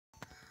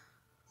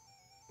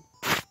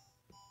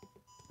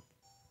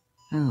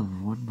Hello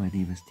everyone, my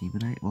name is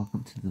Demonite.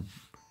 Welcome to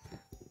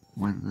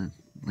one of the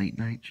late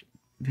night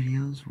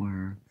videos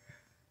where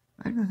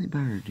I have nothing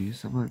better to do,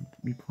 so I'm going to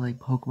be playing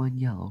Pokemon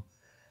Yellow.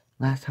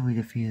 Last time we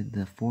defeated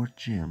the 4th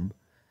gym,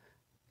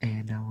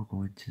 and now we're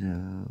going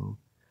to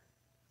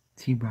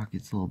Team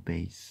Rocket's little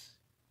base,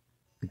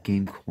 the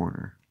game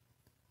corner.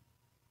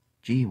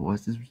 Gee,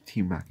 what's this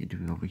Team Rocket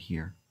doing over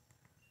here?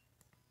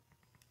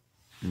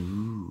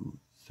 Ooh,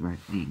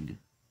 threatening.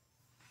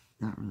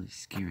 Not really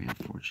scary,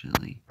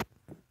 unfortunately.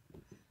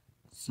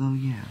 So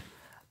yeah,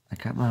 I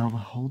got my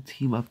whole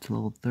team up to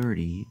level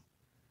 30.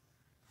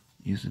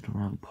 Using the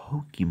wrong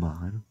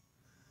Pokemon.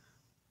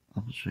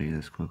 I'll show you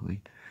this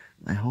quickly.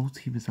 My whole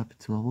team is up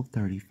to level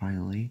 30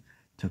 finally.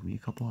 It took me a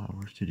couple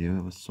hours to do.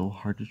 It was so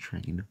hard to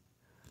train.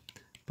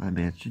 But I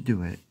managed to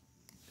do it.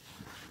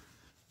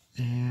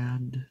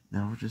 And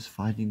now we're just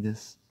finding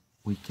this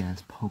weak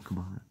ass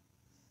Pokemon.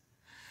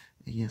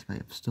 And yes,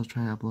 I'm still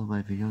trying to upload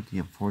my video. The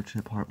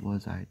unfortunate part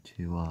was I had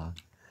to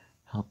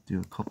help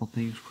do a couple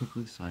things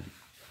quickly, so I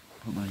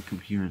put my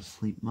computer in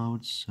sleep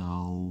mode,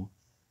 so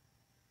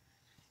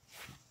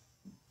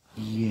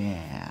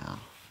yeah.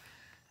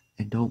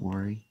 And don't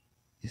worry,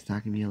 it's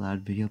not gonna be a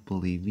loud video,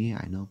 believe me.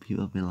 I know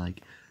people have been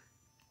like,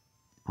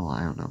 well,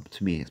 I don't know,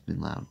 to me it's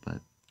been loud, but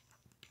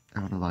I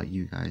don't know about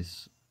you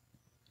guys.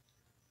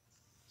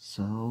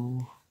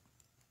 So,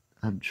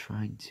 I'm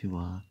trying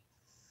to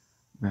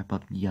wrap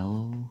up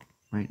Yellow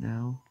right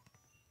now.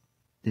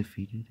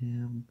 Defeated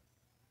him.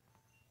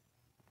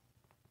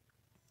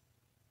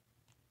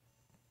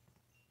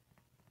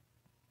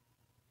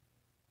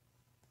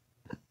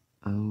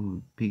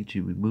 Oh,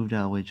 Pikachu, we moved out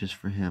of the way just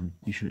for him.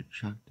 You should have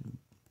shocked him.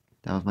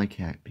 That was my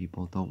cat,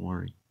 people, don't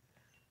worry.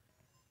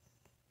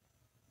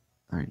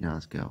 Alright, now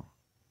let's go.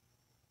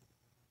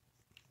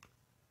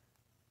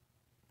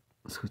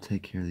 Let's go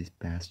take care of these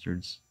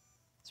bastards.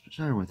 Let's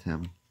start with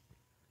him.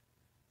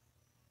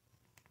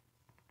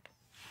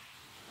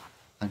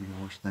 I'm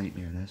your worst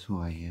nightmare, that's who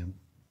I am.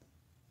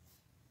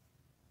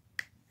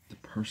 The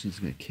person's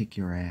gonna kick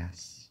your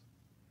ass.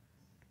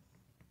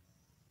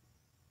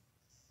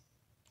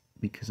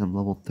 Because I'm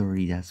level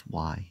 30, that's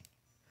why.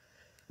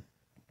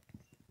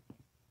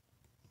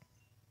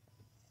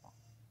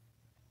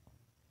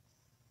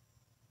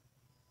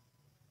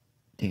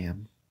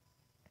 Damn.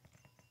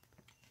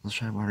 Let's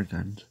try water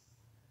guns.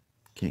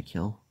 Can't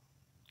kill.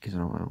 Because I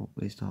don't want to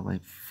waste all my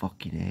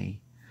fucking A.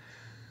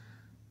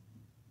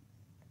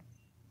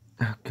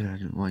 Oh good, I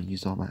didn't want to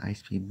use all my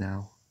ice beam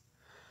now.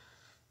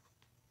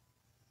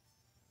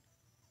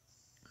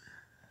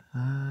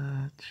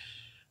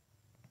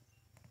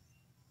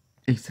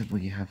 Except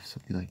when you have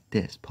something like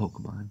this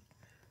Pokemon.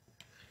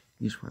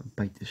 You just want to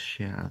bite the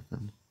shit out of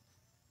them.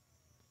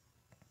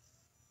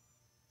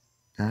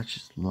 That's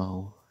just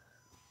low.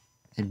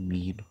 And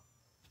mean.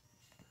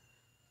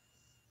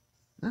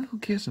 Who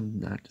cares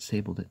I'm not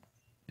disabled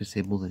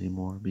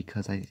anymore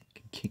because I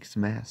can kick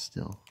some ass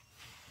still.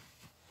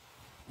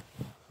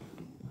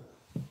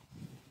 I'm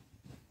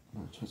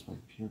gonna test my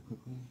computer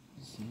quickly.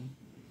 See?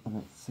 I'm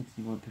at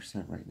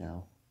 61% right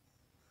now.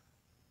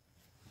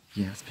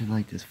 Yeah, it's been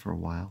like this for a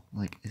while.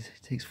 Like, it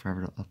takes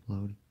forever to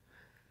upload.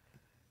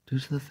 Due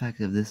to the fact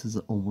that this is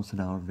almost an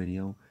hour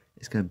video,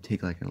 it's gonna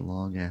take like a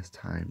long ass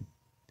time.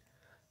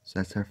 So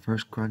that's our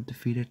first grunt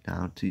defeated.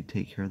 Now to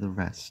take care of the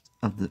rest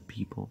of the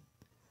people.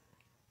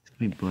 It's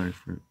gonna be blurry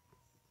for.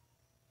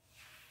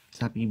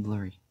 Stop being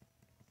blurry.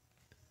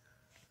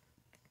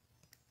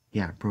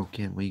 Yeah, I broke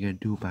in. What are you gonna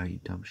do about it, you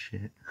dumb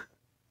shit?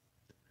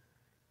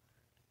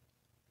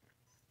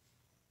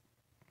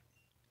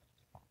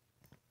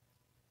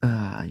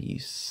 Ah, you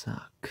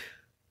suck.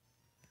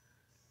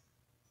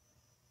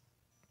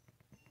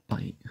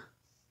 Bite.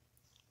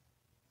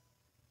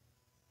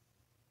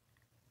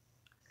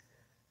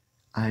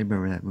 I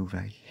remember that move.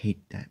 I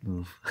hate that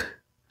move.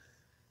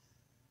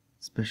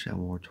 Especially on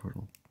War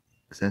Turtle.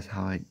 Because that's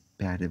how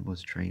bad it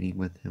was training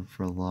with him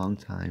for a long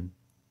time.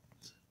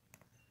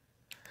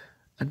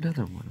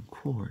 Another one, of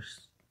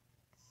course.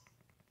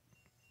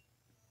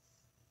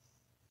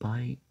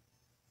 Bite.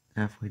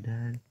 Halfway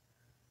dead.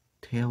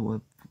 Tail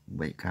whip.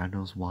 Wait, God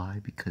knows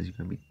why. Because you're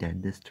gonna be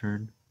dead this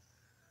turn.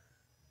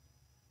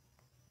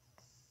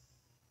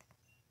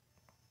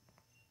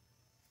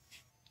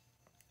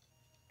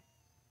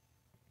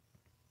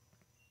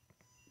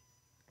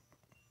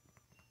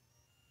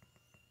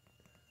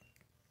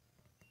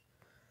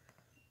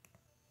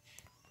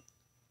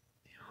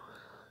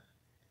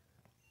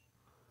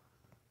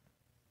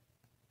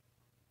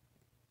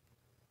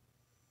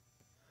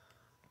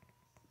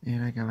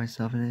 And I got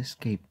myself an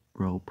escape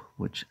rope,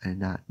 which I did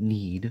not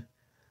need.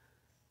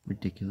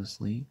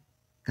 Ridiculously.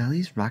 Now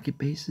these rocket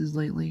bases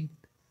lately,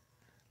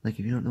 like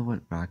if you don't know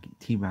what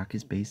Team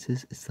Rocket's base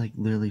is, it's like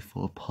literally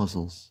full of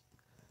puzzles.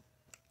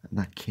 I'm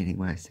not kidding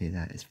when I say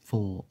that. It's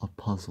full of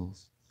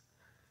puzzles.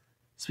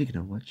 Speaking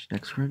of which,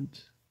 next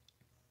grunt.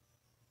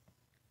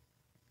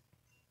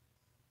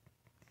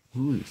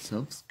 Ooh,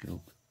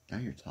 self-scope. Now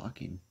you're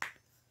talking.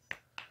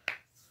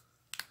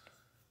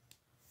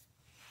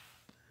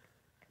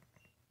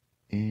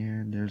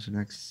 And there's the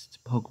next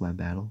Pokemon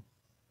battle.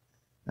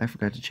 I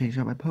forgot to change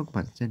out my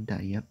Pokemon, didn't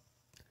I? Yep.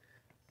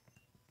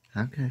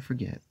 How could I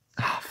forget?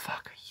 Ah, oh,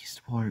 fuck, I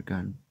used water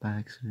gun by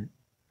accident.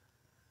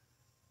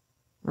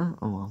 Oh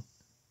well.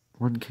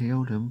 One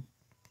KO'd him.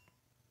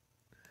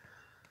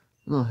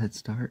 A little head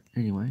start.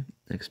 Anyway,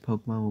 next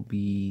Pokemon will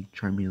be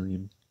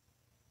Charmeleon.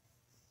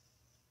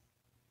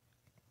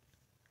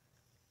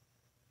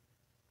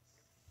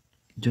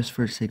 Just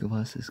for the sake of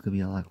us, it's gonna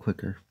be a lot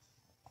quicker.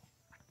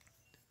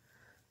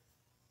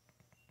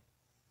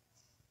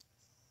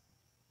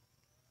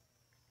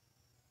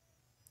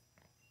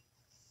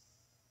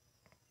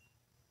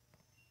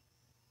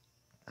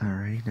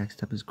 Alright,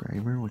 next up is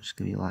Grimer, which is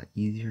gonna be a lot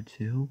easier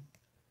too.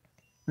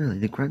 Really,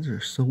 the grunts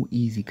are so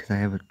easy because I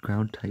have a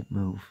ground type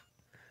move.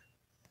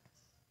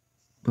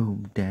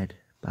 Boom, dead.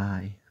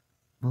 Bye.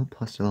 Well,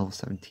 plus they're level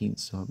 17,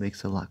 so it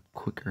makes it a lot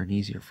quicker and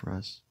easier for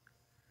us.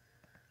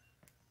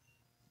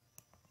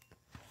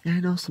 Yeah, I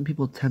know some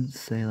people tend to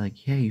say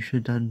like, yeah, you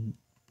should have done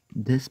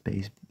this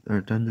base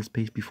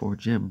before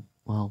gym.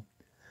 Well,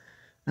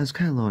 I was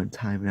kind of low on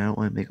time, and I don't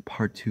want to make a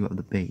part 2 of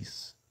the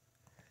base.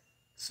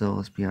 So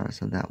let's be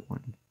honest on that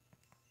one.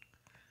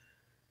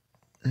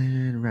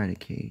 And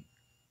Eradicate.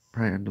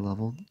 Probably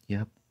underleveled.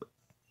 Yep.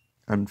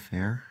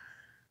 Unfair.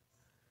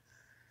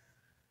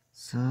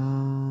 So,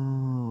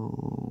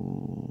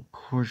 of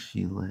course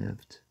she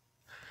lived.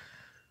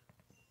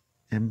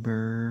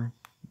 Ember,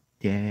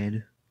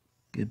 dead.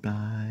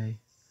 Goodbye.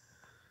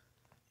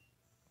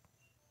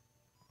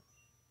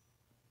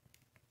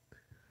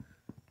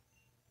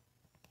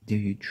 Do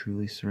you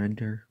truly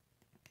surrender?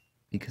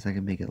 Because I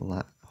can make it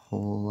a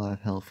whole lot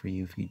of hell for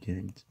you if you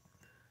didn't.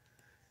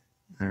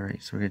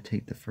 Alright, so we're gonna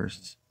take the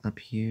first up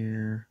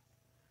here.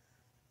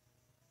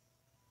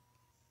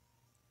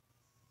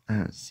 I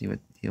don't see what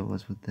the deal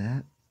was with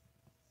that.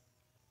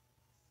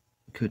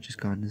 Could have just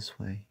gone this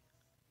way.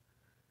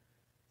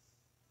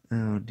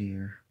 Oh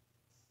dear.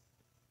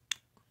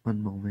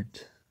 One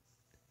moment.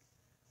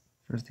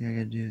 First thing I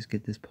gotta do is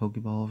get this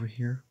Pokeball over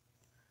here.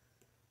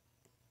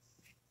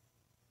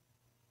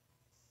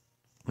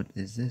 What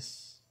is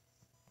this?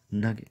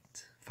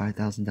 Nugget.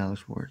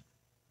 $5,000 worth.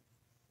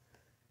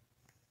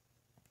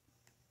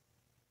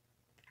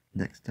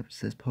 Next up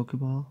says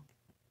Pokeball.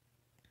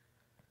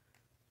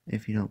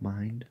 If you don't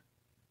mind.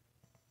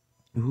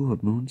 Ooh,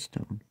 a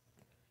Moonstone.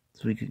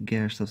 So we could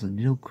get ourselves a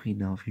Nidoqueen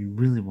now if you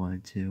really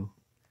wanted to.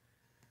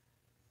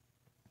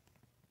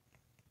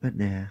 But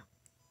nah.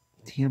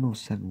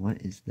 TM07,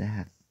 what is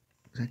that?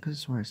 Because I could have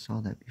sworn I saw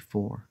that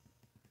before.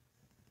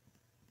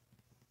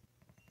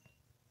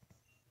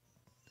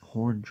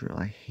 Horn Drill,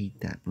 I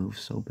hate that move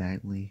so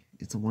badly.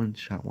 It's a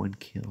one-shot, one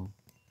kill.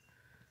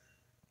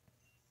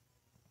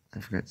 I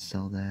forgot to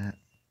sell that.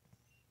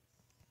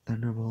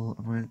 Thunderbolt,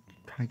 I'm gonna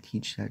probably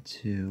teach that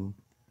to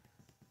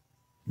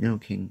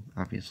Nidoking,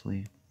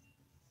 obviously.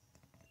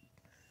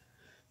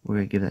 We're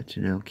gonna give that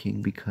to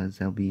Nidoking because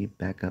that'll be a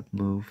backup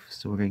move,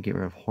 so we're gonna get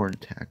rid of Horn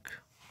Attack.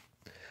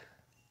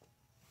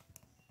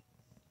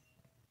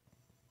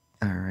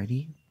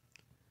 Alrighty.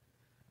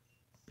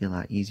 Be a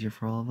lot easier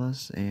for all of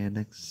us, and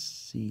let's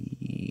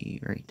see,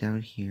 right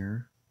down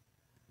here.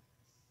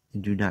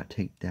 And do not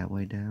take that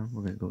way down,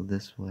 we're gonna go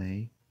this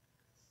way.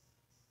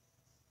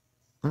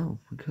 Oh,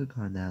 we could have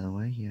gone the other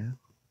way, yeah.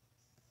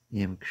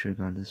 Yeah, we should have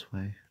gone this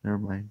way. Never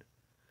mind.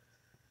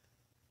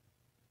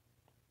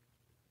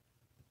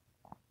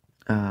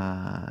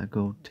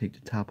 Go take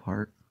the top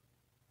part.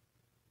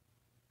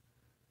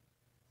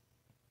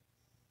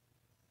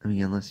 I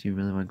mean, unless you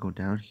really want to go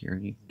down here,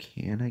 you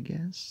can, I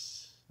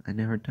guess. I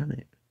never done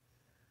it.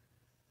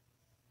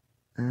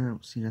 I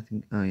don't see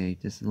nothing. Oh yeah,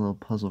 just a little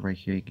puzzle right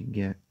here you can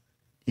get.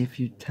 If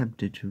you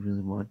tempted to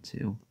really want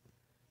to,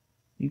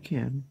 you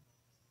can.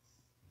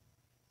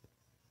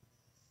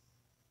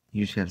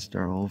 You just gotta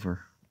start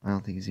over. I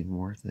don't think it's even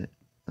worth it.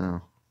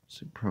 Oh,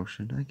 Super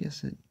Potion. I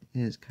guess it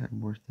is kind of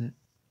worth it.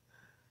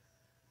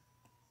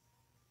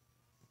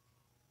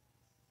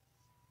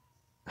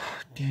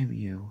 Damn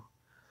you.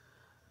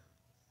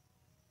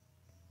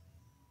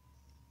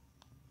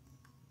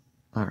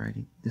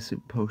 Alrighty, this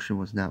Super Potion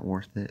was not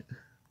worth it.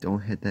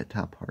 Don't hit that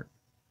top part.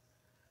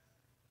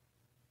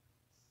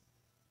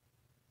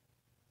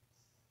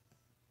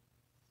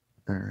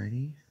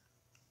 Alrighty,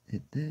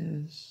 hit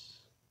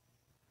this.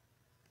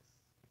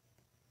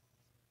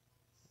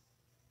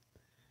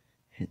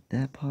 Hit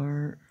that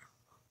part.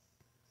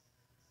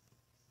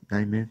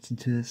 9 minutes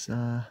into this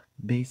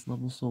base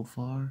level so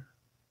far.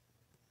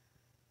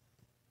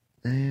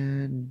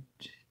 And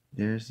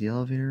there's the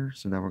elevator,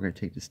 so now we're going to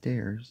take the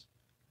stairs.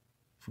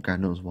 For God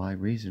knows why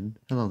reason.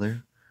 Hello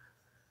there.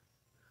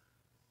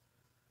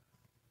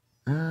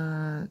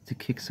 To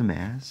kick some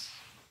ass,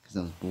 because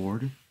I was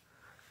bored,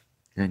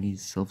 and I need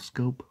Silph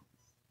Scope.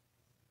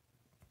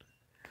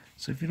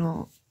 So if you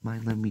don't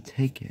mind letting me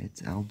take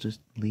it, I'll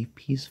just leave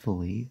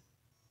peacefully.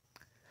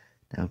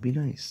 That would be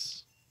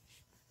nice.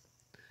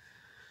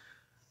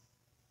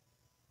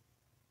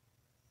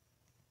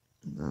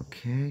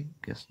 Okay,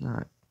 guess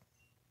not.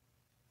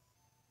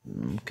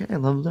 Okay, I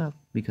leveled up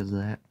because of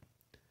that.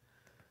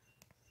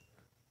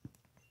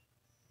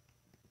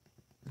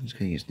 I'm just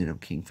gonna use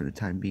Nidoking for the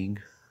time being.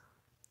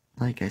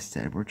 Like I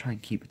said, we're trying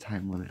to keep a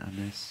time limit on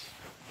this.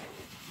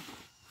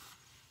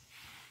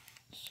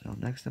 So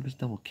next up is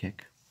Double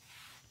Kick.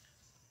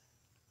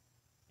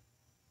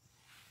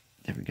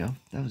 There we go.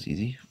 That was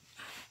easy.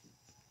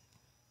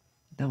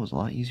 That was a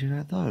lot easier than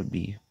I thought it would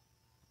be.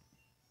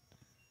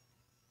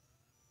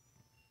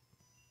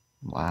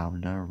 Wow,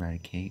 another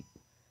Eradicate.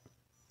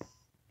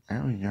 I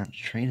don't even have to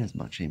train as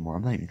much anymore.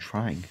 I'm not even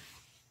trying.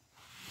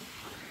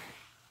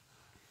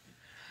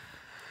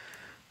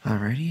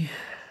 Alrighty.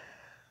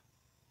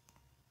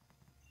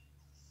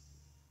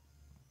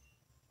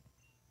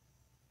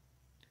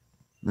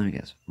 Let me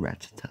guess.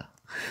 Rattata.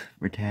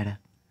 Rattata.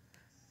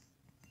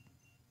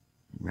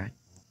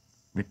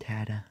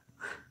 Rattata.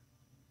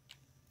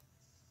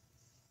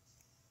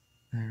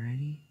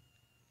 Alrighty.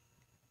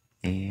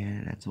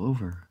 And that's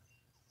over.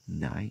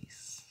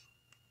 Nice.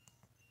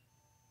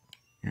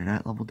 You're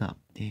not leveled up.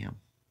 Damn.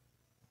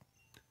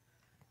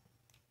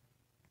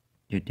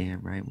 You're damn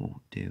right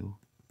won't do.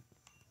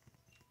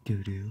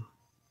 Do-do.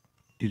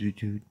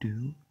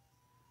 Do-do-do-do.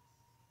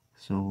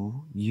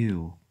 So,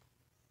 you.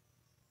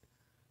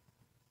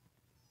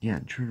 Yeah,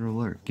 intruder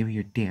alert. Give me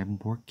your damn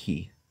work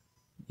key.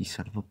 You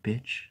son of a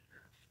bitch.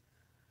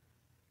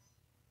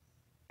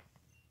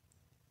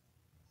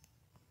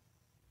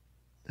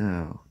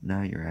 Oh,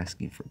 now you're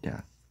asking for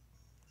death.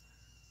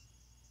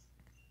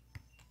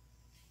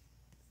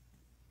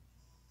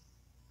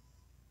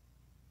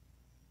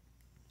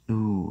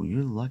 Ooh,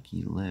 you're lucky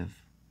you live.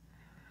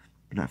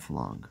 But not for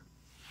long.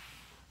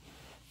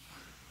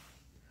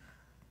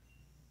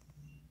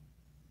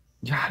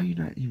 Yeah, how are you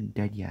not even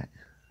dead yet?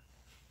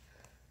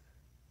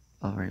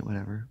 Alright,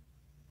 whatever.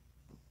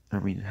 I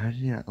mean, how did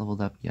you not leveled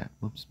up yet?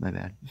 Whoops, my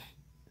bad.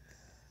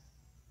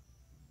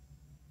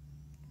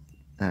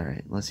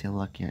 Alright, let's see how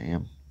lucky I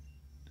am.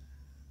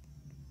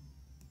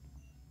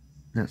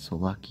 Not so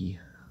lucky.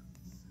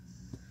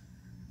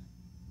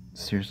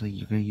 Seriously,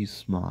 you're gonna use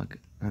Smog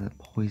on a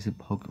poison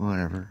Pokemon,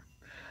 whatever.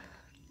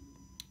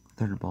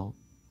 Thunderbolt.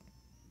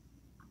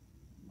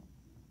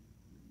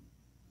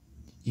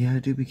 Yeah,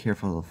 do be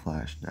careful of the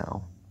Flash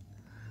now.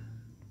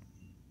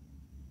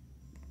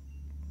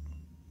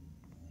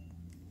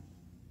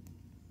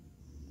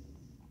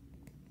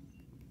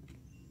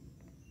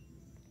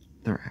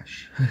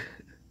 Thrash.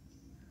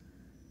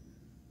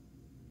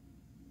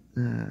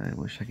 I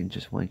wish I could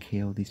just one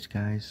KO these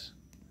guys.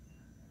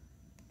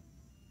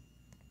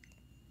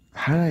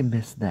 How did I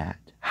miss that?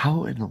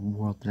 How in the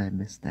world did I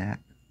miss that?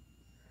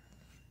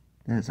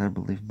 That is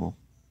unbelievable.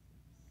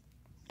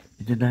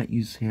 I did not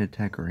use Sand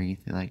Attack or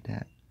anything like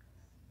that.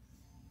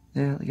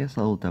 Yeah, I guess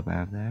I'll dub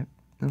out of that.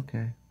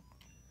 Okay.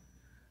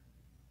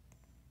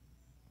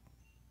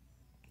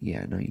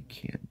 Yeah, no you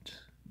can't.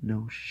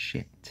 No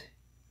shit.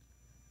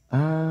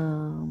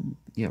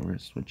 Yeah, we're gonna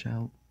switch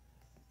out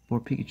for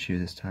Pikachu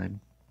this time.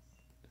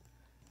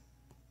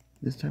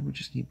 This time we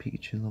just need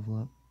Pikachu to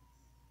level up.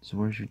 So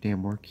where's your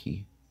damn work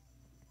key?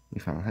 We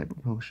found a Hyper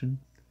Potion.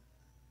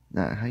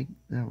 Not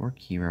work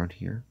key around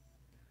here.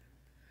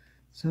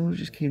 So it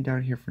just came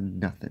down here for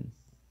nothing.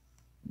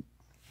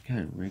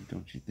 Kind of rigged,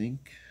 don't you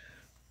think?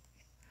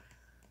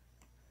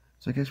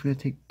 So I guess we're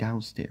gonna take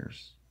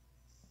downstairs.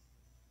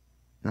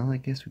 Well, I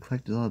guess we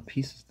collected all the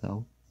pieces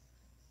though.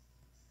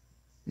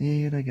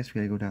 And I guess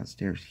we gotta go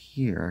downstairs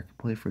here. I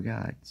completely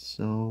forgot.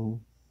 So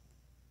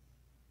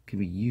could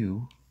be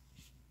you.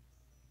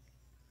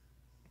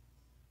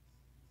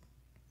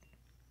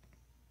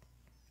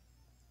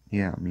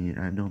 Yeah, I mean,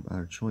 I have no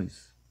other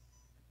choice.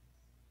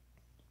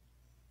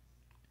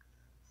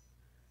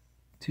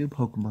 2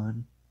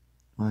 Pokemon,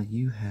 while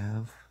you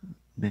have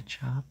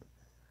Machop,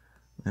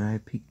 and I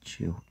have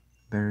Pikachu.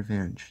 Better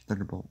advantage,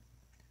 Thunderbolt.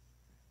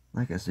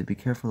 Like I said, be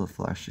careful of the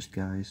flashes,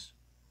 guys.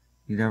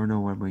 You never know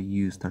when I'm going to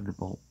use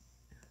Thunderbolt.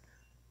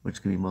 Which is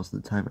going to be most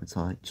of the time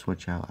until I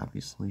switch out,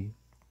 obviously.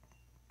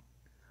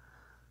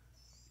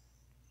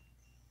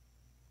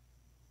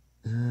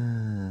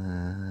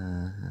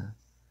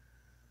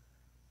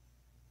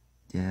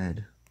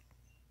 Dead.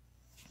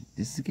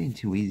 This is getting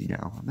too easy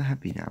now. I'm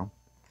happy now.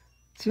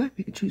 See, my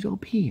Pikachu's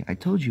OP. I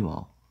told you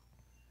all.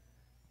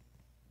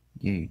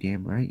 Yeah, you're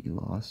damn right you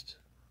lost.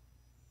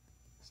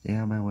 Stay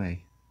out of my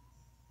way.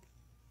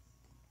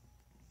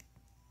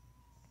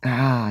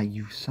 Ah,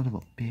 you son of a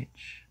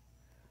bitch.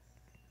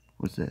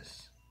 What's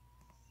this?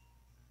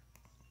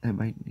 I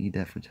might need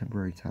that for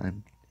temporary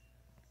time.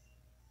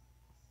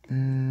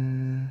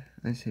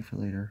 I say for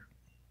later.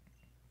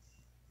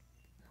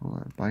 Hold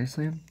on, Body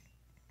Slam?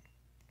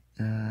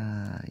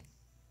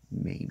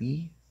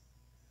 Maybe?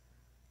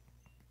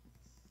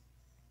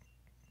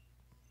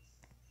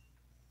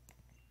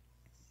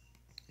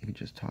 You can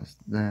just toss,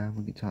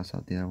 we can toss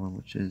out the other one,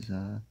 which is,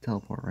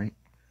 Teleport, right?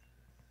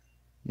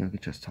 Yeah, we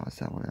could just toss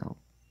that one out.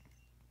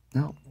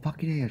 No,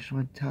 fucking A, I just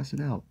want to toss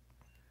it out.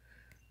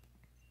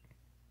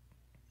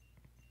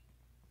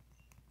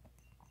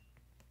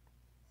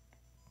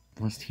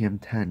 What's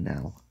TM10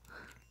 now?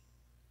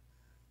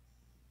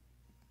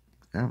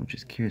 I'm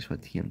just curious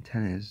what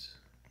TM10 is.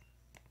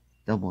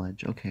 Double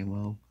Edge, okay,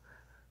 well,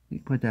 We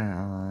put that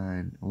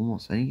on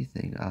almost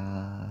anything.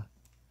 I'm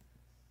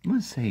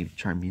gonna say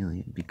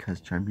Charmeleon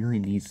because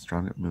Charmeleon needs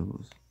stronger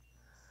moves.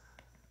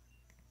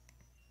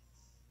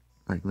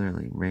 Like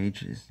literally,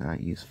 Rage is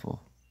not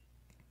useful.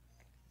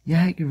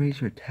 Yeah, it can raise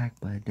your attack,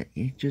 but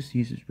it just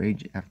uses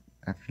Rage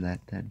after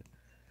that. Then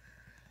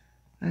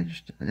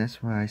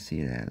that's what I see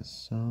it as.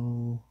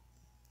 So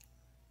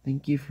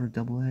thank you for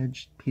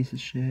double-edged piece of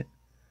shit.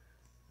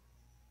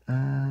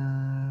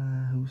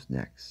 Who's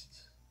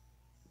next?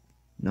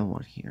 No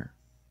one here.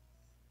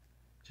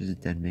 Just a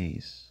dead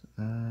maze.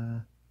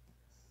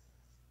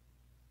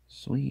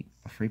 Sweet,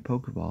 a free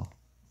Pokeball.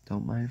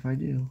 Don't mind if I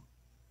do.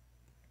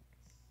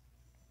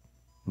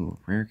 Ooh,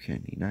 rare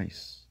candy,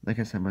 nice. Like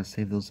I said, I'm gonna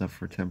save those up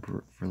for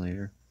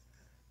later.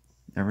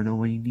 Never know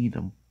when you need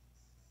them.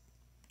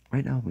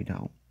 Right now we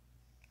don't.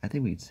 I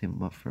think we can save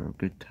them up for a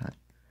good time.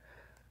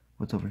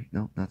 What's over here?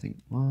 No,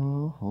 nothing.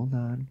 Whoa, hold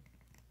on.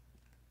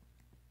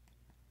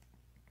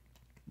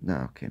 No,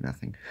 okay,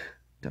 nothing.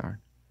 Darn.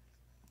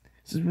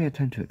 Since we have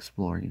time to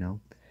explore, you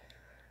know.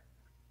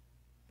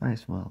 Might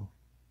as well.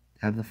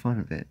 Have the fun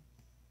of it.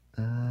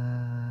 Go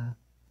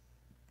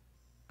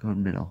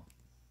in middle.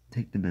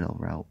 Take the middle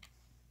route.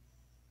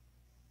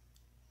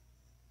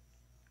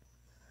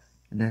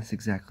 And that's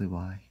exactly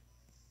why.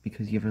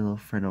 Because you have a little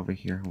friend over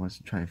here who wants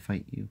to try and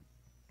fight you.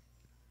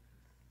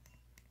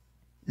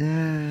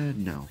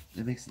 No.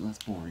 It makes it less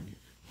boring.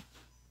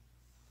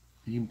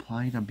 Are you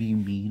implying I'm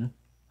being mean?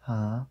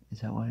 Huh? Is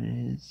that what it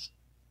is?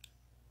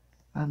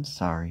 I'm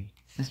sorry.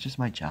 It's just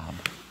my job.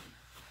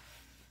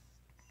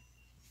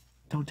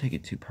 Don't take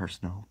it too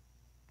personal.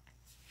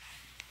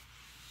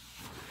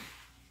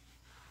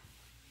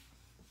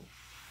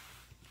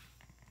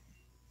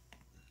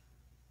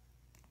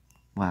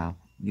 Wow,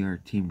 your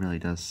team really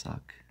does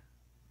suck.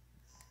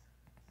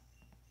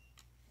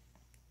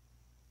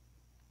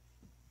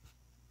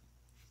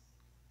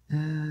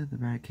 The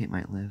Raticate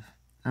might live.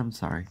 I'm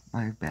sorry,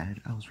 my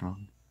bad, I was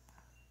wrong.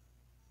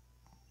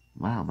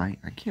 Wow, I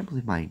can't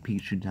believe my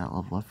Pikachu did not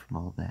level up from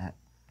all that.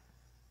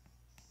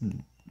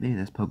 Maybe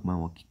this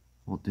Pokemon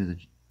will do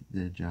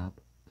the job.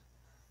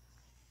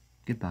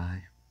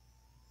 Goodbye.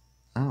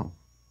 Oh,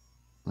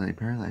 well, they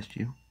paralyzed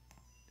you.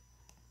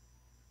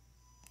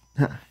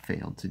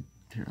 Failed to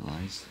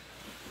paralyze.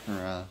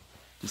 Or,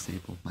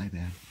 disable, my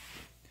bad.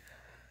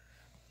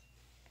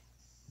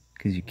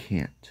 Because you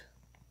can't.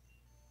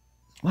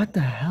 What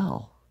the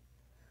hell?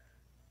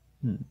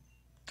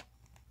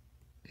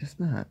 Guess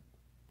not.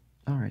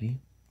 Alrighty.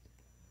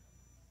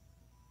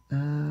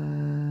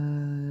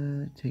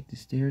 Take the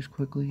stairs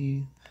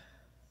quickly.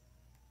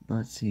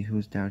 Let's see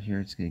who's down here.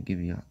 It's gonna give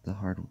you the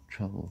hard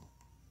trouble.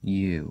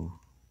 You.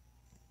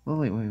 Oh,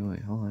 wait,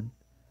 hold on.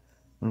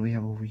 What do we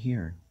have over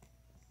here?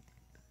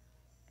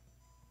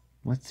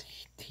 What's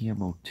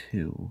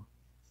TMO2?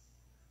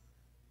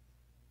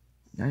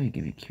 Now you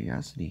give me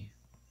curiosity.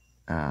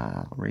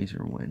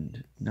 Razor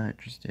Wind. Not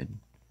interested.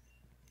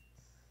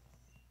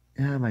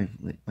 Yeah, my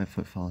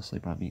foot fell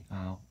asleep on me.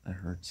 Ow, that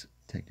hurts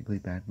technically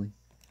badly.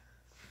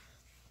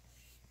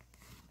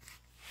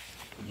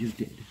 You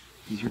did.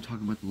 Because you're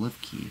talking about the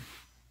lift key.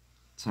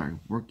 Sorry,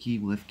 work key,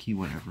 lift key,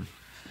 whatever.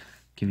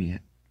 Give me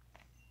it.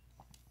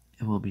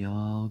 And we'll be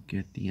all good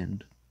at the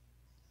end.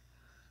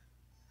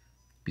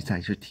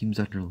 Besides, your team's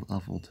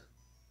under-leveled.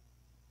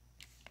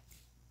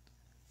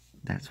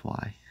 That's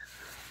why.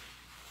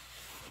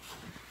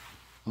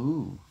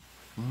 Ooh.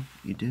 Well,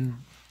 you did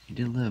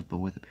live, but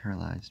with a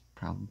paralyzed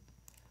problem.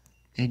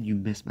 And you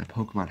missed my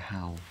Pokemon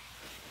Howl.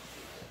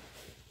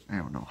 I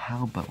don't know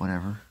how, but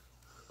whatever.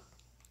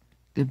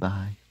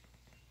 Goodbye.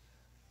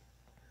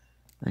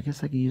 I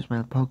guess I could use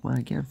my Pokemon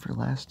again for the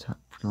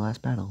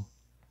last battle.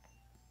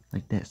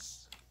 Like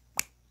this.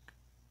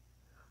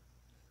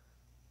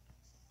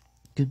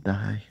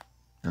 Goodbye.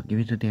 Now give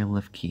me the damn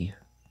lift key.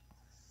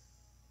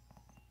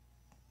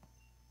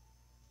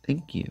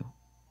 Thank you.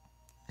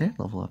 And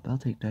level up, I'll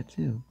take that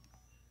too.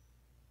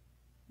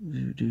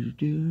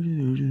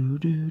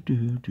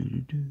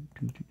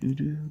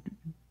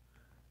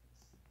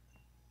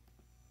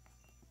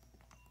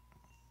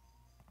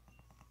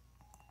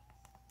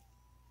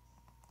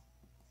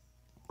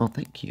 Well,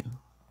 thank you.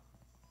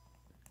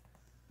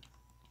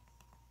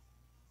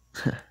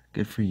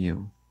 Good for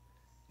you.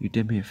 You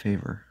did me a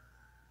favor.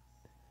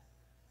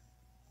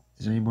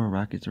 Is there any more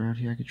rockets around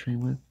here I could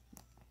train with?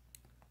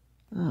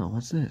 Oh,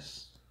 what's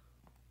this?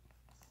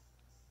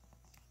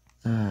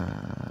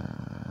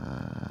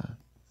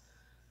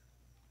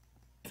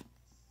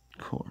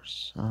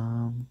 Course.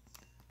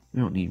 We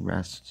don't need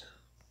rest.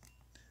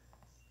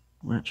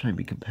 We're not trying to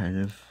be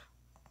competitive.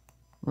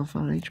 Well,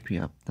 found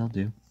HP up. That'll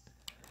do.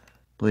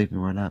 Believe me,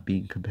 we're not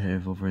being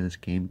competitive over this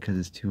game because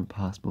it's too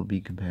impossible to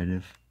be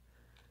competitive.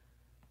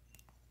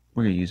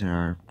 We're gonna use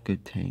our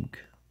good tank.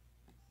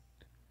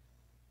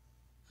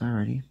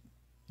 Alrighty.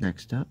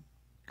 Next up,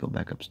 go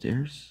back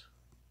upstairs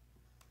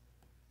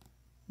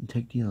and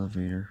take the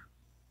elevator.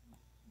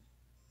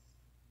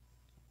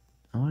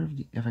 I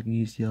wonder if I can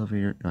use the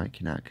elevator. No, I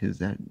cannot because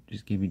that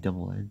just gave me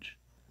double edge.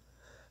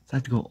 So I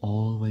have to go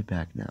all the way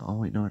back now. Oh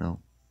wait, no, I don't.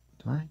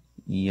 Do I?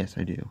 Yes,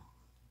 I do.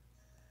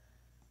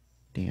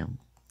 Damn.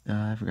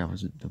 I forgot,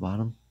 was it the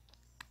bottom?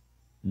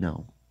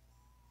 No.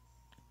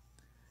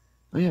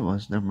 Oh yeah, it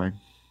was. Never mind.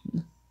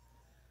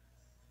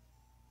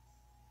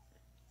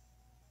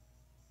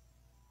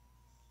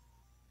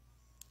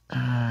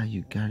 Ah,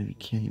 you gotta be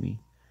kidding me.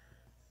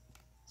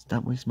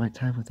 Stop wasting my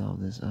time with all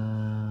this.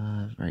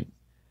 Right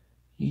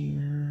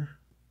here.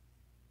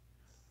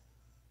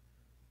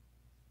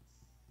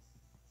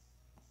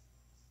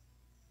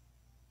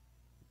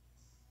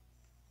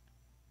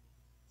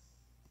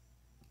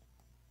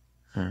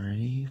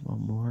 Alrighty,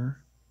 one more.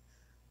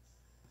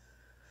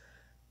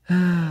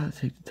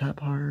 Take the top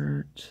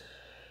part.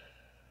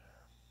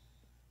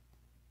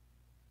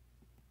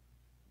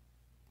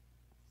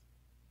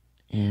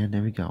 And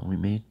there we go. We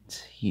made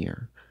it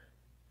here.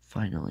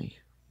 Finally.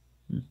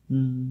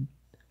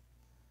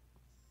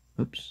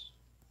 Oops.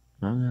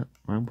 Wrong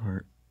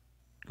part.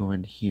 Go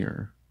in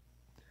here.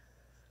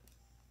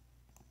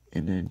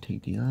 And then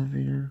take the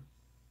elevator.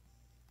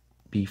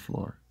 B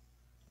floor.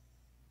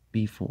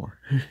 B4.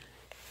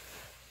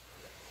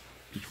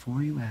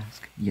 Before you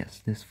ask,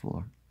 yes, this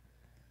floor.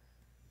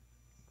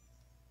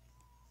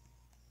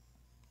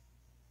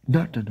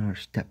 Not another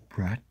step,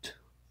 brat.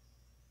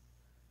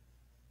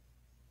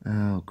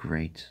 Oh,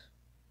 great.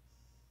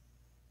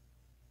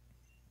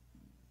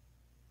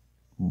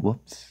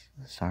 Whoops,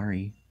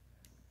 sorry.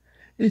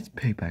 It's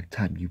payback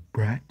time, you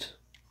brat.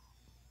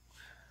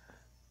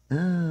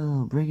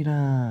 Oh, bring it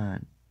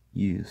on,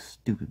 you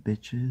stupid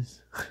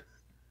bitches.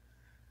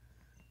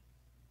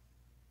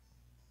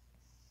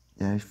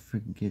 Did I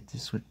forget to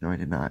switch? No, I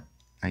did not.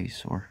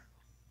 Eyesore.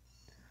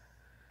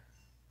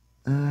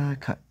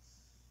 Cut.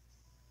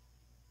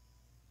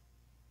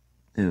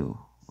 Ooh,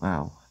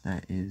 wow,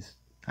 that is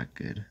not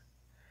good.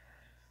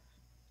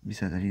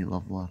 Besides, I need to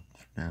level up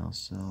now,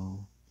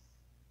 so...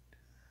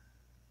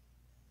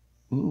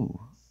 Ooh.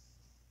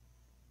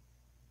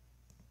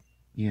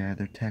 Yeah,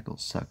 their tackle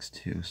sucks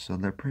too, so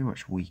they're pretty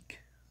much weak.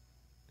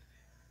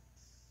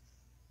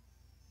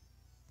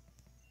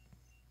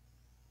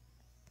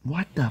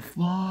 What the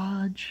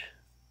fudge?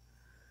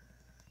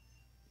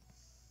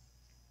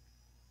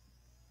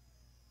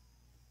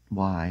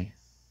 Why?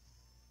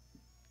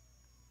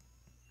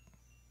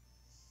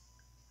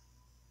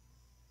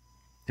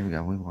 There we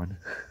go, we won.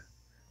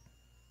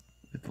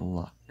 With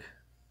luck.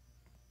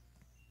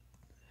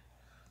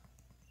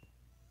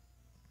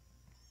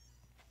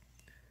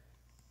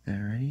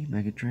 Alrighty,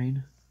 Mega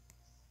Drain.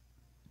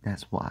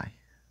 That's why.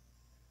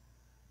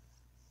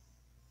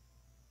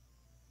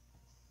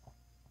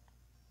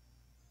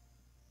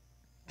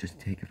 Just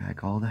take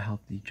back all the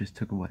health you just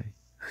took away.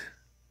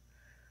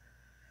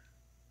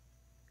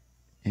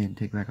 And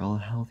take back all the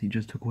health you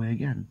just took away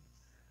again.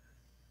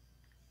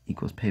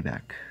 Equals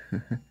payback.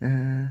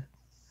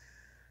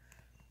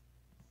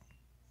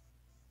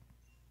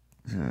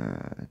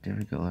 There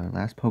we go, our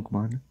last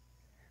Pokemon.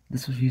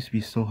 This was used to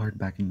be so hard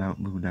back in Mount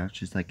Moon, now it's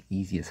just like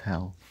easy as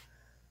hell.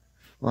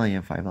 Well,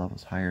 yeah, 5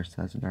 levels higher,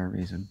 so that's another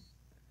reason.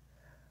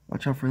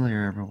 Watch out for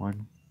later,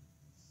 everyone.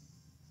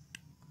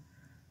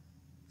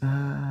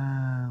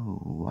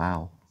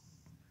 Wow.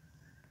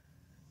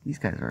 These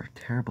guys are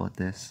terrible at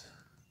this.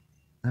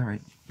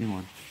 Alright, we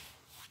won.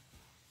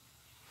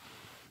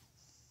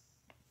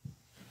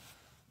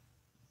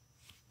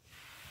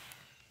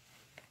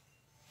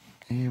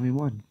 And we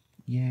won.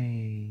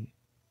 Yay.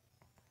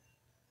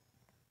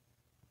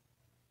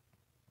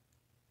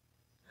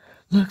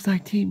 Looks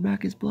like Team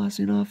Mac is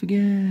blasting off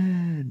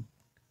again.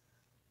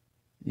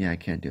 Yeah, I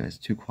can't do it. It's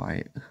too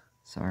quiet.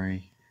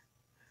 Sorry.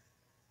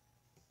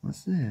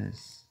 What's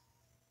this?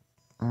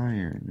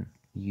 Iron.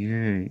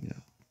 Yay.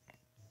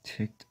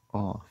 Ticked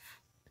off.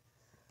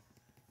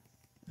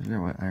 I don't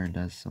know what iron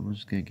does, so I'm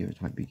just gonna give it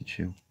to my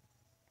Pikachu.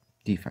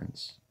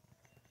 Defense.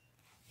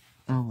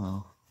 Oh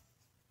well.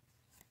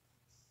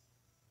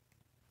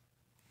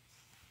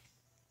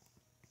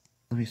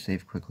 Let me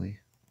save quickly.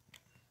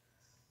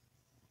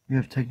 We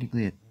have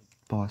technically a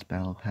boss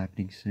battle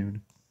happening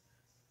soon.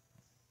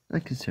 I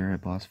consider it a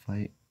boss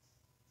fight.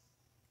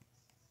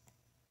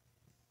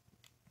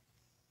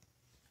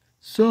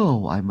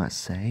 So, I must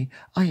say,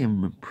 I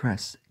am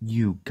impressed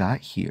you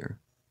got here.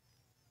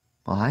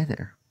 Well, hi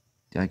there.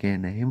 Did I get a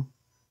name?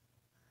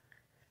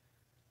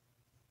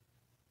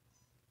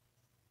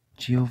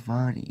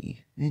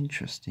 Giovanni.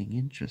 Interesting,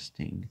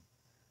 interesting.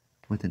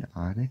 With an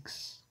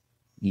Onyx?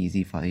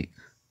 Easy fight.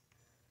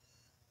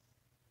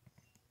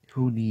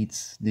 Who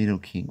needs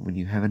Nidoking when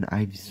you have an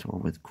Ivysaur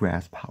with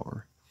grass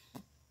power?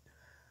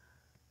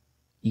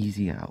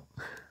 Easy out.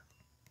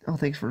 Oh,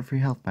 thanks for free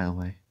health, by the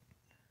way.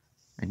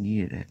 I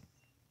needed it.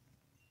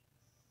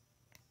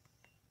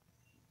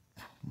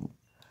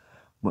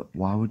 But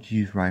why would you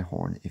use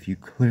Rhyhorn if you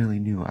clearly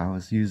knew I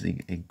was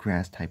using a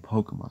grass-type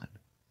Pokemon?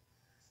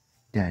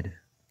 Dead.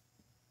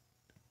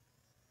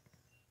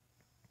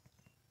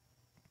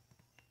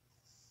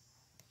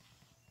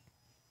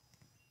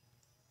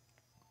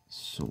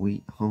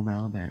 Sweet home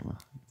Alabama.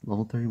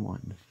 Level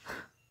 31.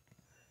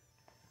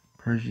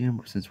 Persian,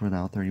 since we're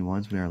now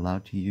 31s, we are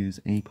allowed to use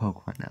any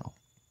Pokemon now.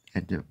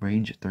 At the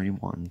range of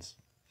 31s.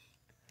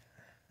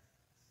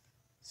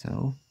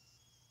 So,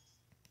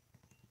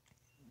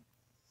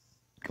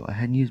 Go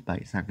ahead and use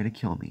bite. It's not going to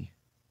kill me.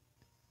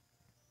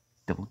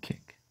 Double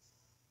kick.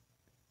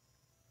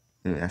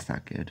 Ooh, that's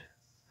not good.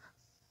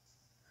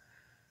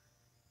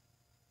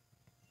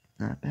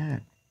 Not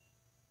bad.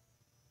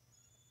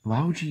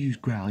 Why would you use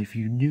growl if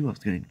you knew I was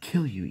going to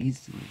kill you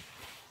easily?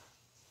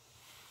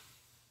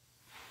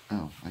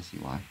 Oh, I see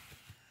why.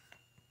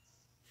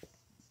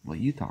 Well,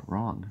 you thought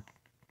wrong.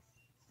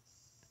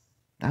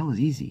 That was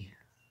easy.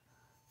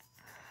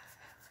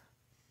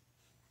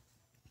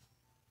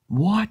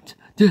 What?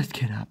 This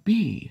cannot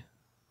be.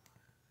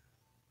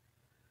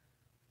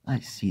 I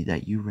see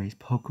that you raise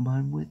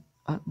Pokemon with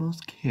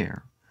utmost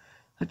care.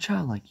 A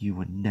child like you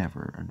would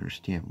never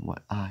understand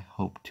what I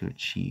hope to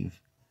achieve.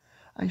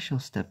 I shall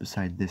step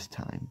aside this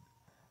time.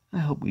 I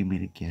hope we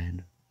meet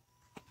again.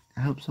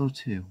 I hope so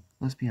too.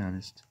 Let's be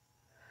honest.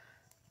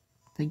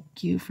 Thank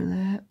you for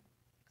that.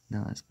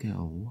 Now let's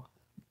go.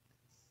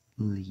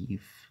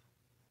 Leave.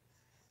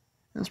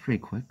 That was pretty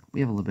quick. We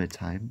have a little bit of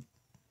time.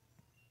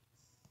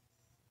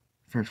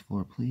 First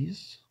floor,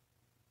 please.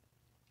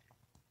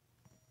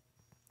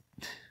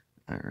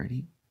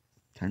 Alrighty.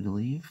 Time to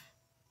leave.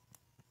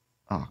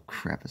 Oh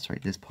crap, that's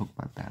right. This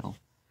Pokemon battle.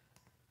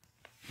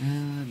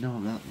 No,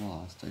 I'm not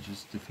lost. I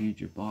just defeated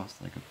your boss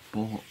like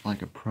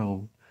a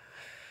pro.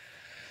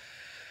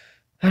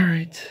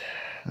 Alright.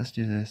 Let's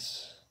do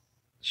this.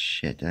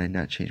 Shit, I did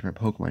not change my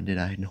Pokemon, did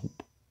I?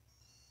 Nope.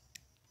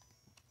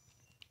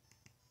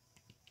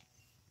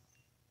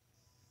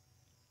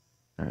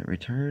 Alright,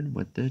 return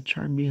with the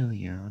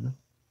Charmeleon.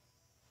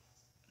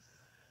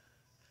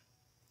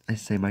 I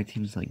say my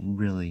team's like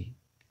really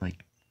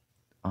like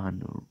on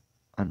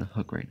the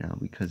hook right now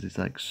because it's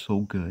like so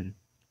good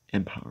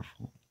and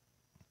powerful.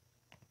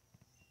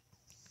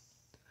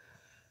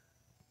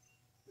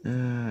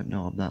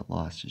 No, I'm not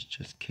lost. It's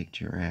just kicked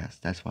your ass.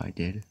 That's what I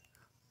did.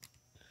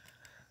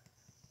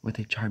 With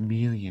a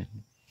Charmeleon.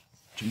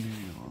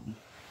 Charmeleon.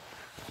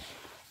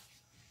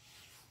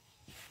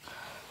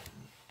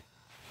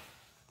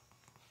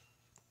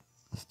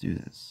 Let's do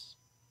this.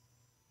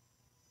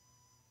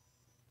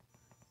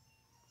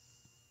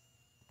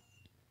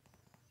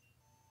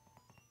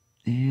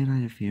 And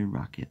I defeated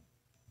Rocket.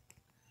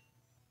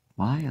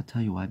 Why? I'll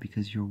tell you why.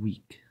 Because you're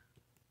weak.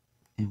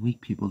 And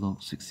weak people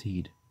don't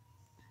succeed.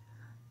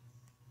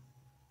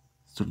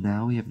 So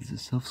now we have the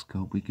Silph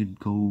Scope. We can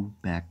go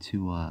back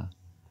to,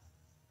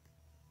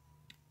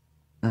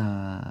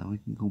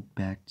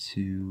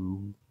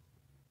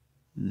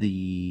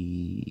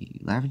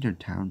 the Lavender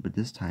Town, but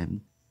this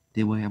time,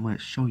 the way I'm going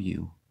to show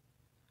you.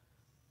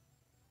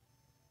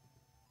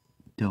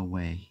 The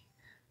way.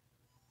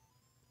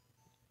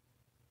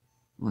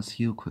 Let's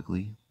heal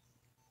quickly.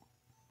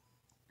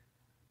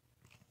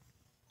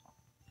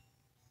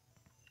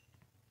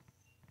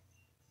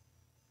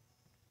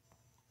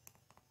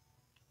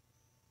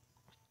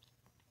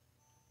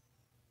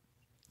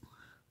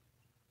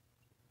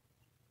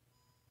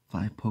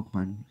 Five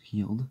Pokemon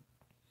healed.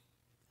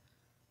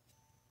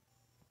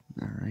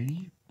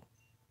 Alrighty.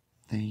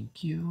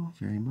 Thank you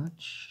very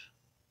much.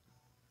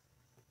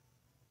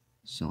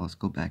 So let's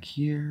go back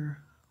here.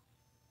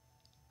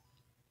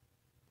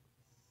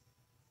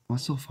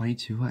 What's so funny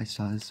too, I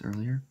saw this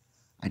earlier.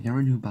 I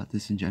never knew about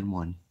this in Gen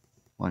 1.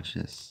 Watch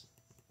this.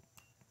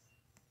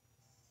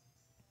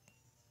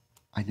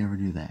 I never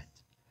knew that.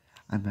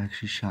 I'm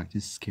actually shocked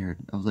and scared.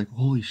 I was like,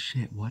 holy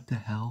shit, what the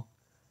hell?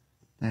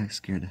 That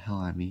scared the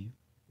hell out of me.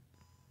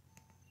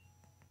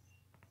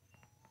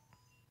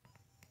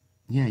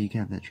 Yeah, you can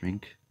have that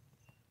drink.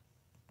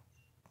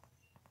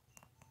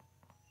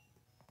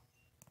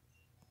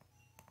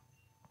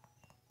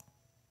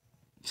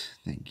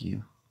 Thank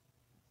you.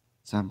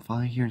 So I'm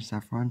flying here in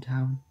Saffron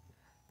Town.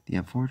 The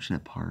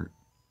unfortunate part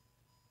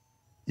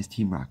is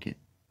Team Rocket.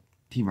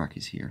 Team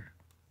Rocket's here.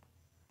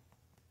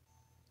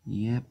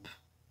 Yep.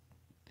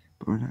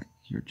 But we're not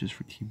here just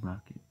for Team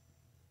Rocket.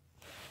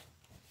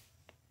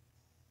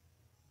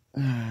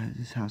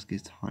 This house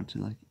gets haunted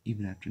like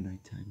even after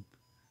nighttime.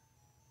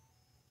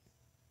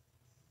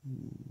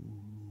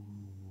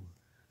 Ooh.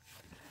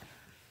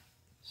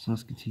 So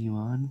let's continue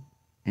on.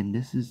 And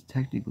this is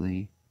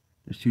technically,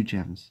 there's two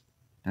gems.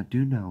 Now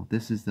do know,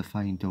 this is the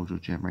Fighting Dojo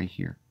gem right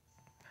here.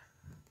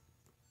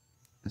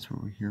 That's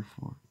what we're here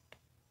for.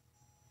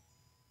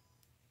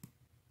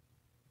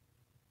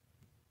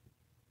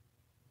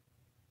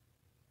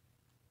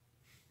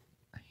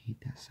 I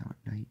hate that sound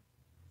at night.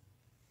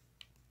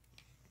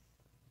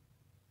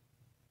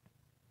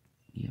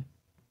 Yep.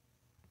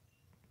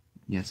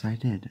 Yes, I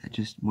did. I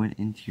just went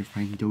into your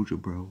Fighting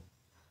Dojo, bro.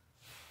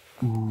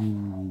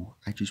 Ooh,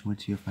 I just went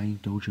to your Fighting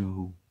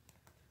Dojo.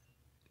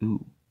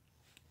 Ooh.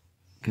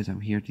 Because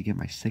I'm here to get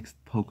my 6th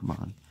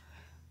Pokemon.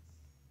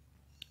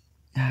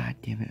 Ah,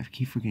 damn it. I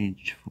keep forgetting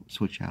to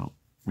switch out.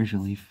 Where's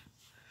your leaf?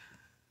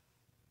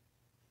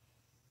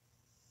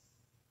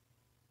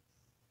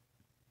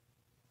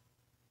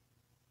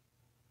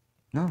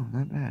 No,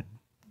 not bad.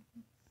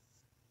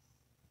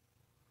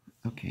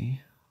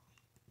 Okay.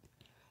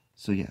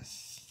 So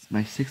yes,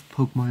 my 6th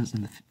Pokemon is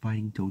in the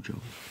Fighting Dojo.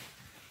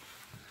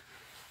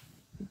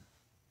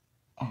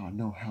 Oh,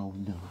 no, hell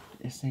no.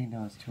 It's saying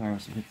now it's 2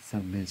 hours and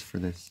 57 minutes for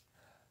this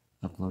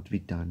upload to be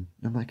done.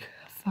 And I'm like,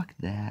 fuck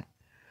that.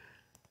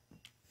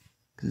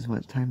 Because it's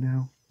what time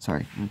now?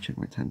 Sorry, I'm gonna check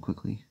my time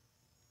quickly.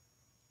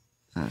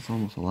 It's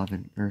almost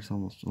 11, or it's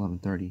almost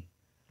 11:30.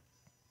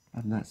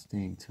 I'm not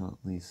staying till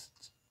at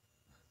least...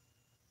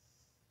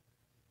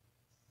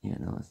 Yeah,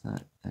 no, it's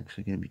not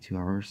actually gonna be 2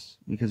 hours.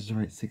 Because it's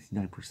already at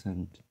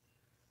 69%.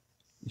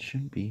 It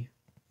shouldn't be.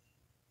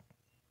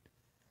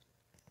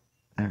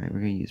 Alright, we're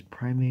gonna use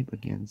Primeape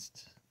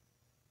against...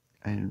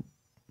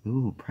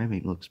 Ooh,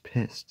 Primeape looks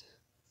pissed.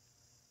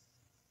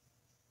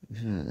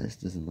 This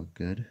doesn't look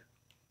good.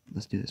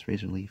 Let's do this,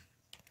 Razor Leaf.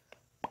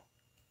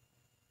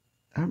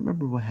 I don't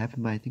remember what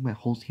happened, but I think my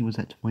whole team was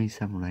at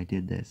 27 when I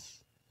did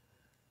this.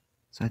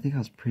 So I think I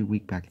was pretty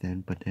weak back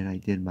then, but then I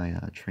did my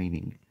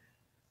training.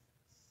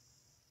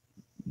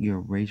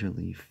 Your Razor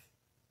Leaf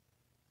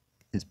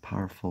is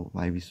powerful,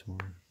 Ivysaur.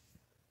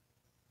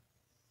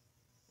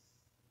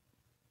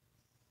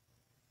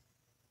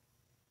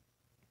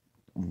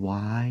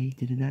 Why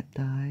did it not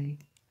die?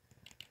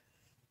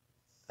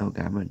 Oh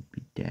god, I'm gonna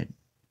be dead.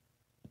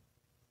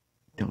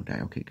 Don't die,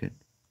 okay, good.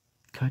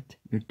 Cut,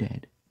 you're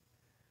dead.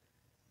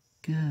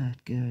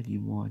 Good, good, you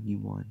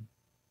won.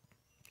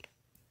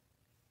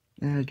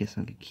 I guess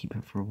I'm gonna keep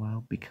it for a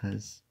while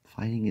because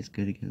fighting is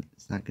good against,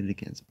 it's not good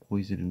against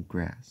poison and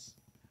grass.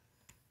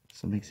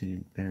 So it makes it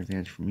a better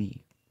advantage for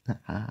me.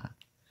 Haha.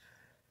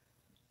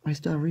 I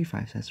still have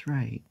revives, that's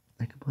right.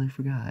 I completely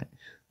forgot.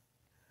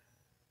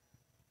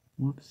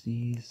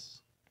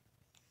 Whoopsies.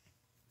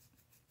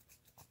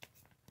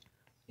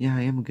 Yeah,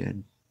 I am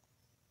good.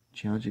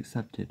 Challenge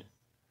accepted.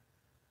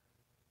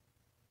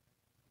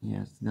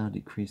 Yeah, it's now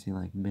decreasing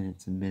like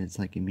minutes and minutes,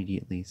 like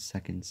immediately,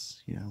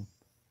 seconds, you know.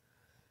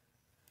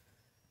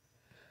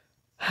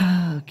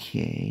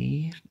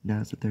 Okay,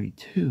 now it's a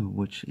 32,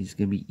 which is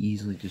gonna be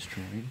easily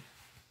destroyed.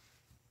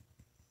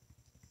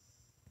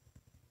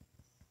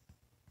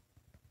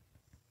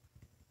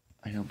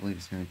 I don't believe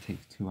it's gonna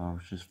take 2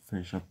 hours just to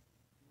finish up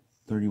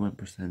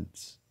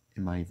 31%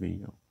 in my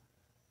video.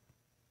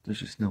 There's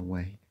just no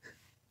way.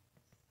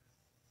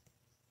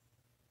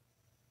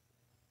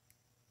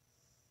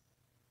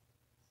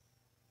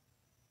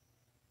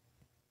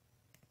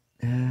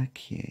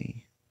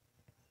 Okay.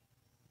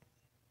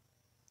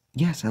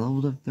 Yes, I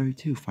leveled up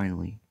 32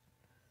 finally.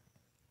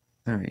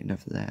 Alright,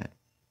 enough of that.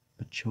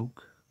 A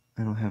choke.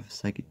 I don't have a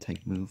psychic type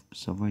move,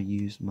 so I'm gonna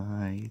use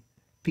my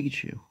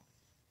Pikachu.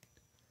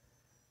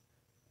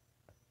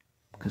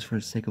 Because for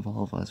the sake of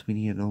all of us, we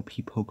need an OP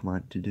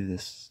Pokemon to do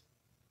this.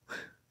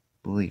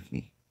 Believe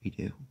me, we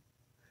do.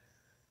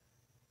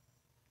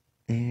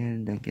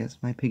 And I guess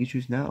my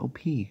Pikachu's now OP.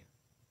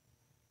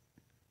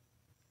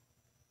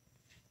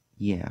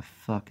 Yeah,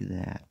 fuck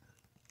that.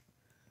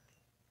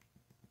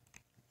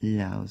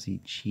 Lousy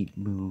cheat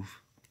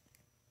move.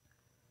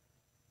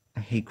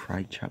 I hate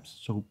Cry Chop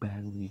so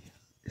badly.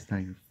 It's not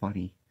even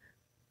funny.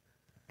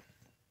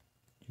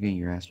 You're getting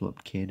your ass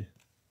whooped, kid.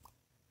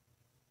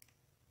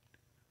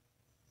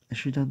 I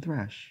should have done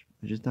Thrash.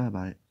 I just thought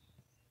about it.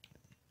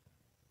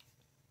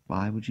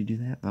 Why would you do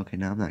that? Okay,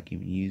 now I'm not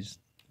gonna use.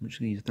 I'm just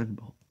gonna use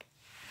Thunderbolt.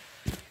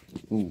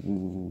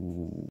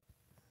 Ooh.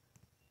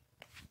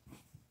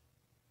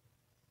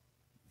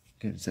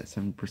 Good, it's at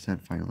 7%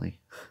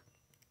 finally.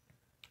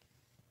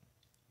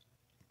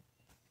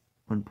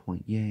 1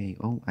 point, yay.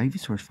 Oh,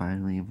 Ivysaur's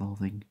finally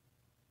evolving.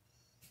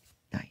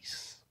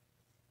 Nice.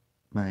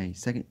 My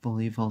second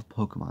fully evolved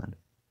Pokemon.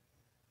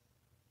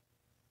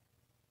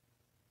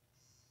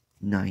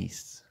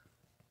 Nice.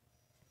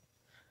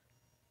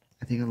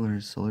 I think I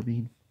learned Solar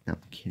Beam. No,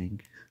 I'm kidding.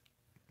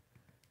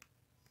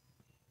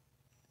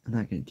 I'm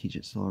not gonna teach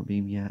it Solar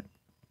Beam yet.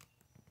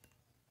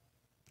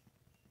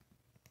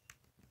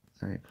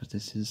 Alright, put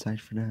this to the side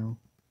for now.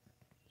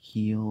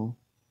 Heal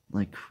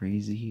like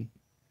crazy.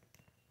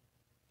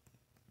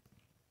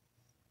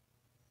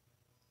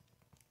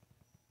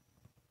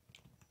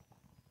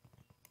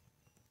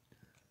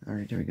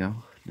 Alright, there we go.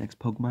 Next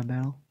Pokemon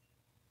battle.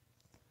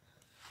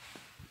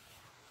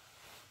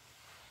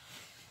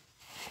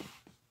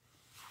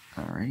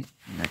 Alright,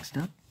 next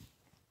up.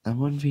 I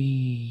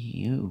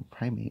 1v... Ooh,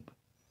 Primeape.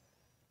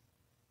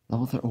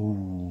 Level 3.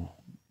 Oh,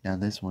 now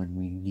this one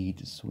we need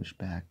to switch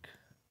back.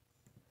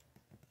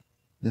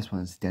 This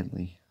one's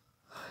deadly.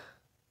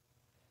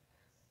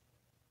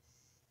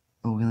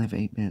 Oh, we only have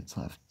 8 minutes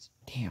left.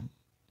 Damn.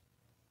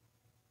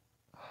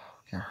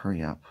 Gotta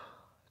hurry up.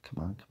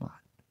 Come on, come on.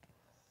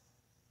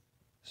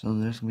 So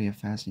there's gonna be a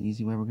fast and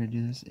easy way we're gonna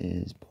do this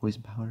is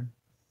poison powder.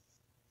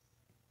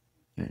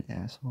 You're an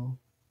asshole.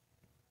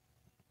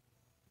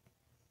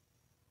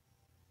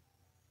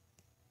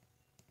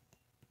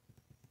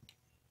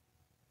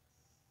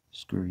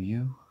 Screw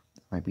you.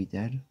 I might be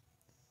dead.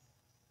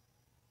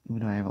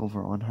 Even though I have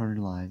over 100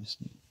 lives,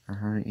 or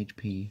 100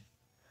 HP.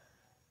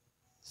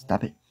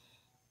 Stop it.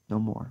 No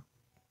more.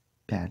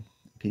 Bad.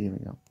 Okay, there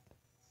we go.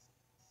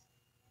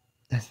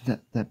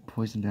 That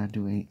poison not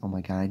doing. Oh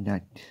my god,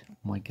 not. Oh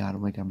my god, oh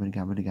my god,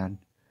 oh my god.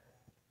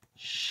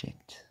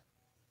 Shit.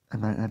 I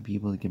might not be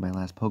able to get my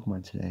last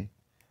Pokemon today.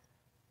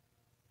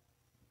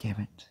 Damn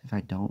it. If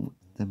I don't,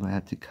 then I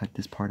have to cut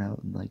this part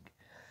out and, like,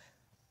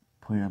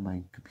 put it on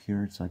my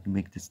computer so I can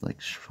make this, like,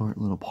 short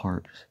little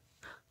part.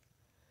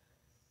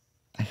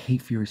 I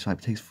hate Fury Swipe.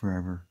 It takes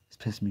forever. It's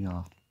pissing me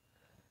off.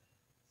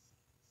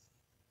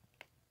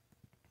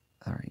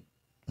 Alright.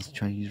 Let's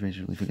try to use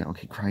Razor Leaf again.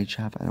 Okay, Cry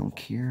Chop. I don't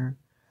care.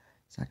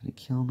 It's not going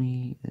to kill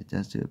me. It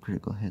does do a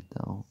critical hit,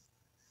 though.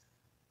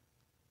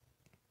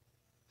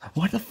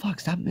 What the fuck?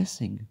 Stop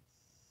missing.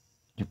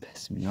 You're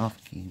pissing me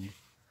off, game.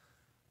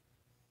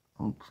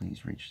 Oh,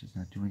 please, Rage does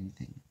not do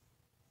anything.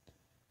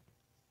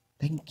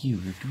 Thank you.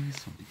 You're doing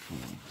something for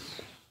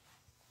once.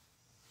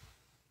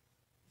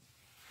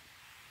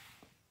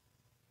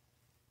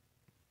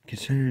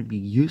 Consider it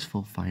being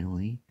useful,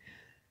 finally.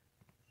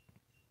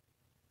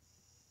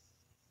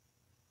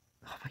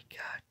 Oh my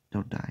god.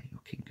 Don't die.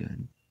 Okay,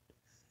 good.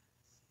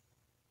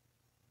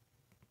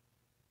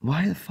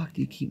 Why the fuck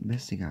do you keep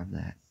missing on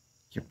that?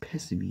 You're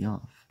pissing me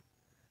off.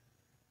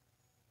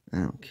 I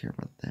don't care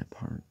about that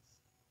part.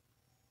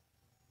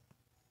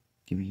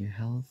 Give me your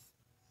health.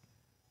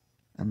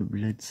 I'm a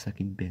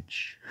blood-sucking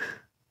bitch.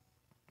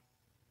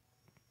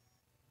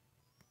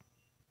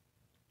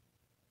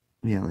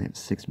 We only have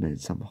 6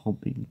 minutes. I'm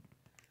hoping.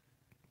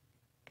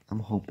 I'm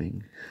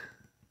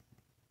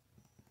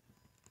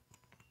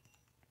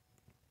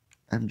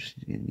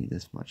just gonna need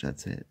this much.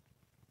 That's it.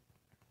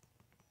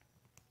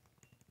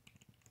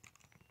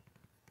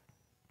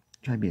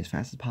 Try to be as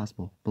fast as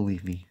possible.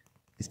 Believe me,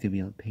 it's gonna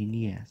be a pain in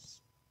the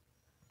ass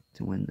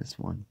to win this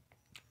one.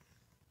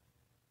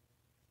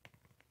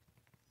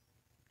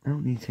 I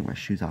don't need to take my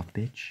shoes off,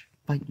 bitch.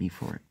 Fight me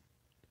for it.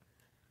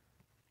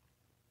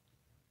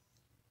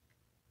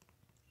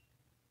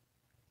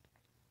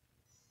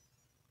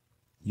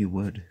 You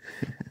would.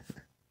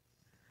 Let's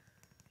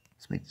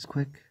make this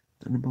quick.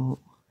 Thunderbolt.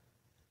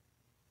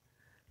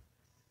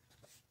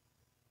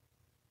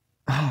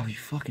 Oh, you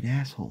fucking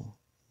asshole.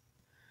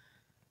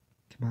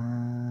 Come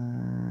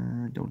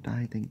on. Don't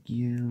die, thank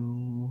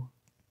you.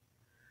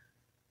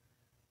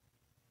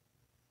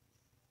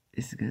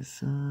 This is gonna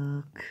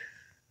suck.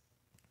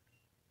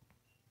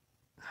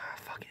 Ah,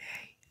 fucking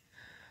A.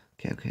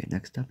 Okay,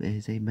 next up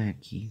is a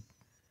Mankey.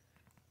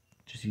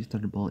 Just use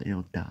Thunderbolt and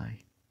it'll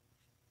die.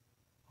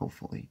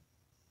 Hopefully.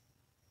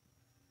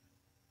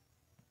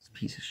 It's a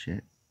piece of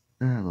shit.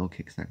 Low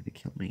kick's not gonna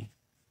kill me.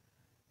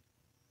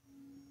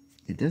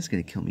 It is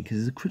gonna kill me because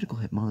it's a critical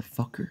hit,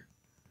 motherfucker.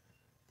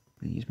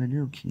 I'm gonna use my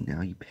Nidoking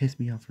now. You pissed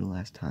me off for the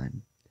last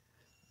time.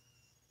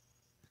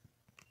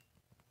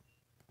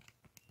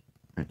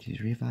 I have to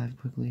use Revive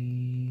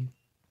quickly.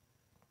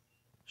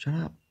 Shut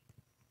up.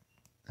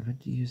 I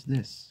meant to use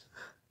this.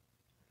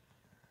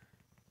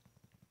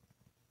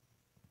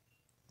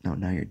 No,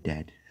 now you're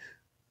dead.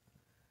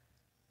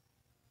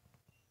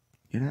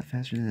 You're not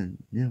faster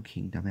than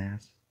Nidoking,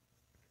 dumbass.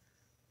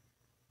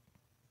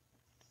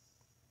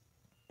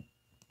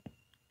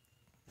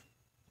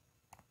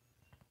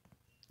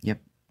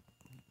 Yep.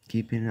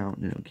 Keeping out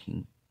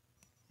Nidoking.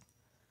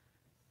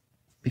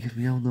 Because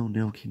we all know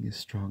Nidoking is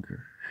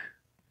stronger.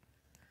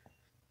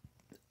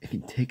 It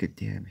can take a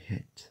damn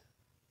hit.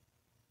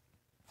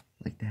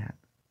 Like that.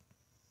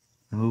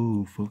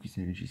 Oh, focus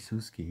energy, so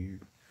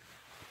scared.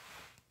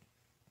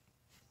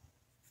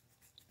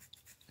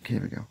 Okay,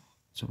 there we go.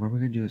 So what we're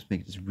gonna do is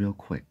make this real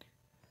quick.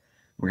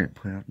 We're gonna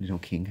put out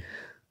Nidoking.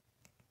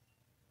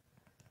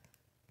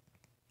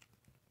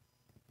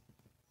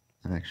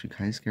 I'm actually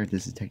kind of scared.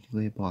 This is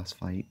technically a boss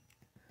fight.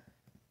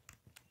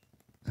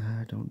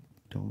 Don't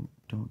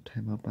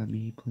time up on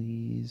me,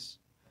 please.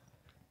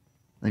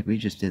 Like we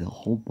just did a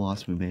whole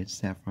boss we made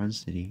Saffron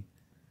City.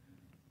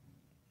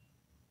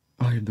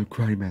 I am the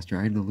Karate Master.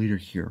 I am the leader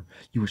here.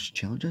 You wish to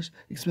challenge us?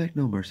 Expect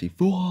no mercy.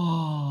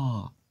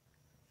 Fwah!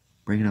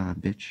 Bring it on,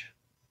 bitch.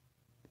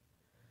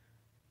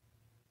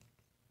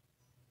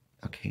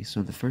 Okay,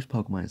 so the first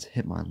Pokemon is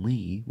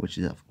Hitmonlee, which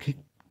is a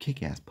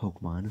kick-ass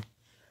Pokemon.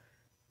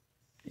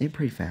 And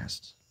pretty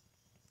fast.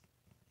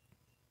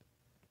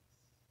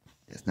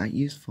 It's not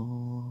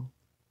useful.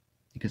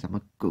 Because I'm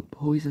a good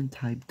poison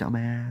type,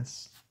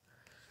 dumbass.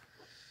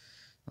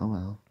 Oh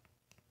well.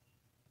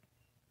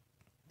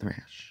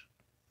 Thrash.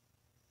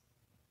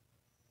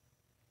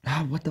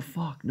 Ah, what the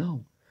fuck?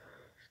 No.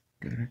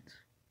 Damn it.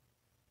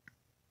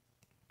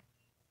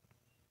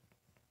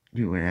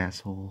 You an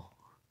asshole.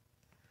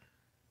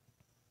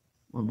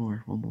 One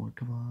more,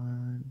 come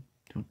on.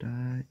 Don't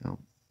die. Oh.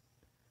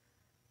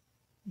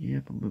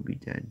 Yep, I'm gonna be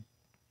dead.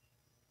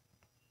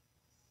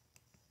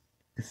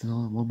 This is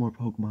only one more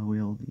Pokemon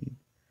we all need.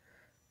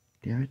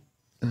 Damn it.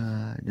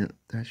 No,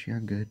 actually,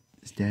 I'm good.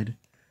 It's dead.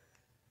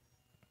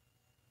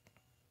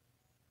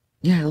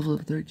 Yeah, level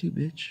up 32,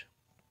 bitch.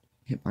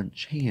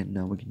 Hitmonchan.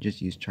 Now we can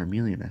just use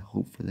Charmeleon, I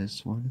hope, for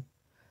this one.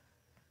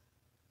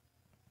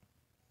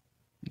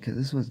 Because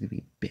this one's gonna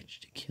be a bitch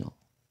to kill.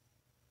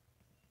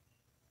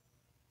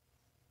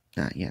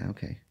 Yeah,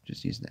 okay.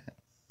 Just use that.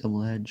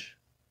 Double Edge.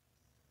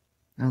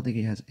 I don't think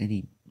it has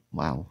any...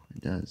 Wow,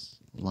 it does.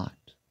 A lot.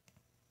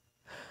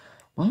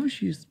 Why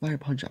would you use Fire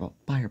Punch on a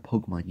fire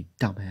Pokemon, you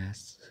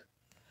dumbass?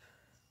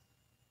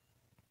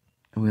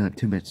 And we only have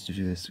 2 minutes to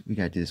do this. We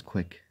gotta do this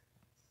quick.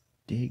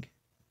 Dig.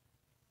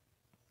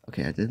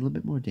 Okay, I did a little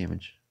bit more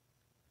damage.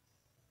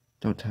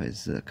 Don't tell me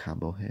this is a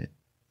combo hit.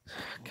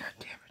 God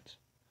damn it.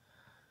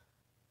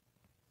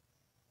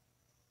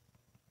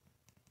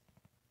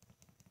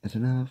 That's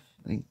enough.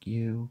 Thank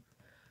you.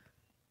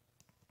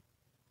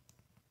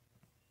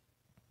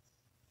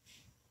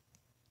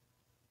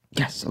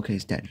 Yes, okay,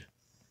 he's dead.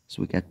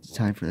 So we got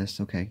time for this,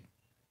 okay.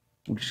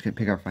 We're just gonna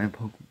pick our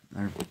final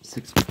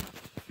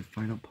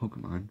final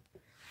Pokemon.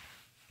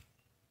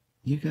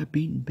 You got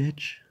beaten,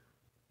 bitch.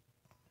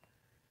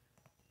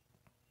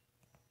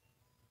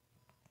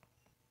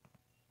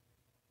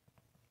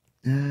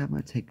 I'm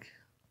gonna take...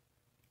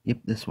 Yep,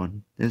 this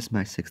one. This is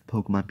my 6th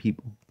Pokemon,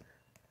 people.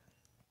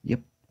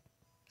 Yep.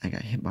 I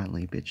got hit by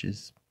lay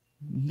bitches.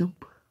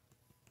 Nope.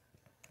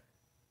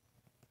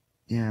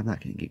 Yeah, I'm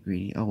not gonna get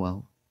greedy. Oh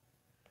well.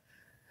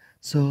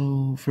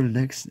 So, for the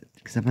next...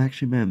 Because I'm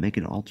actually gonna make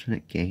an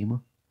alternate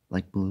game,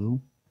 like Blue.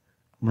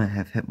 I'm gonna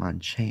have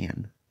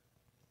Hitmonchan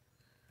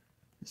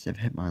instead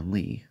of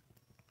Hitmonlee.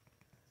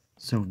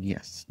 So,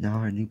 yes, now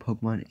our new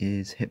Pokemon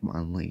is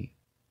Hitmonlee.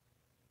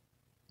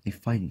 A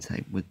fighting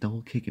type with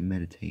Double Kick and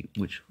Meditate,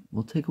 which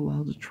will take a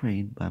while to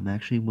train, but I'm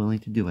actually willing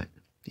to do it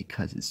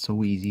because it's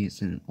so easy.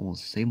 It's in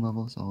almost the same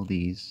level as all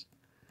these.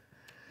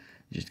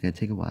 It's just gonna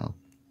take a while.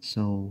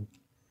 So,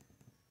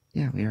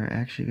 yeah, we are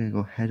actually gonna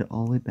go head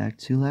all the way back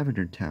to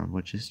Lavender Town,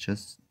 which is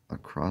just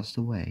across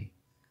the way.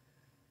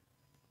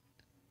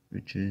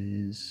 Which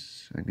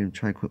is... I'm gonna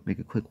try to make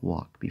a quick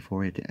walk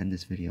before I have to end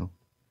this video.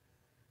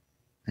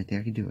 I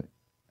think I can do it.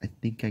 I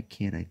think I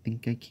can. I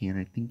think I can.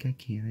 I think I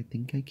can. I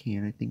think I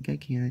can. I think I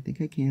can. I think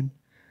I can.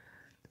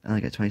 I only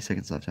got 20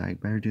 seconds left. I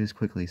better do this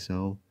quickly.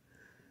 So,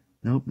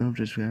 nope.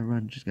 Just gotta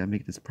run. Just gotta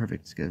make this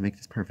perfect. Just gotta make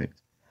this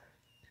perfect.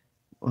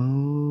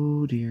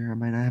 Oh dear, I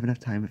might not have enough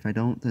time. If I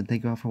don't, then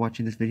thank you all for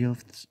watching this video.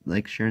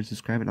 Like, share, and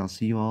subscribe, and I'll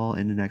see you all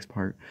in the next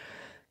part.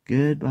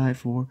 Goodbye.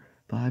 4,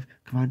 5.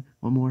 Come on,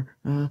 one more.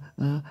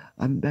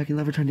 I'm back in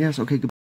Lavender Town. Yes. Okay. Goodbye.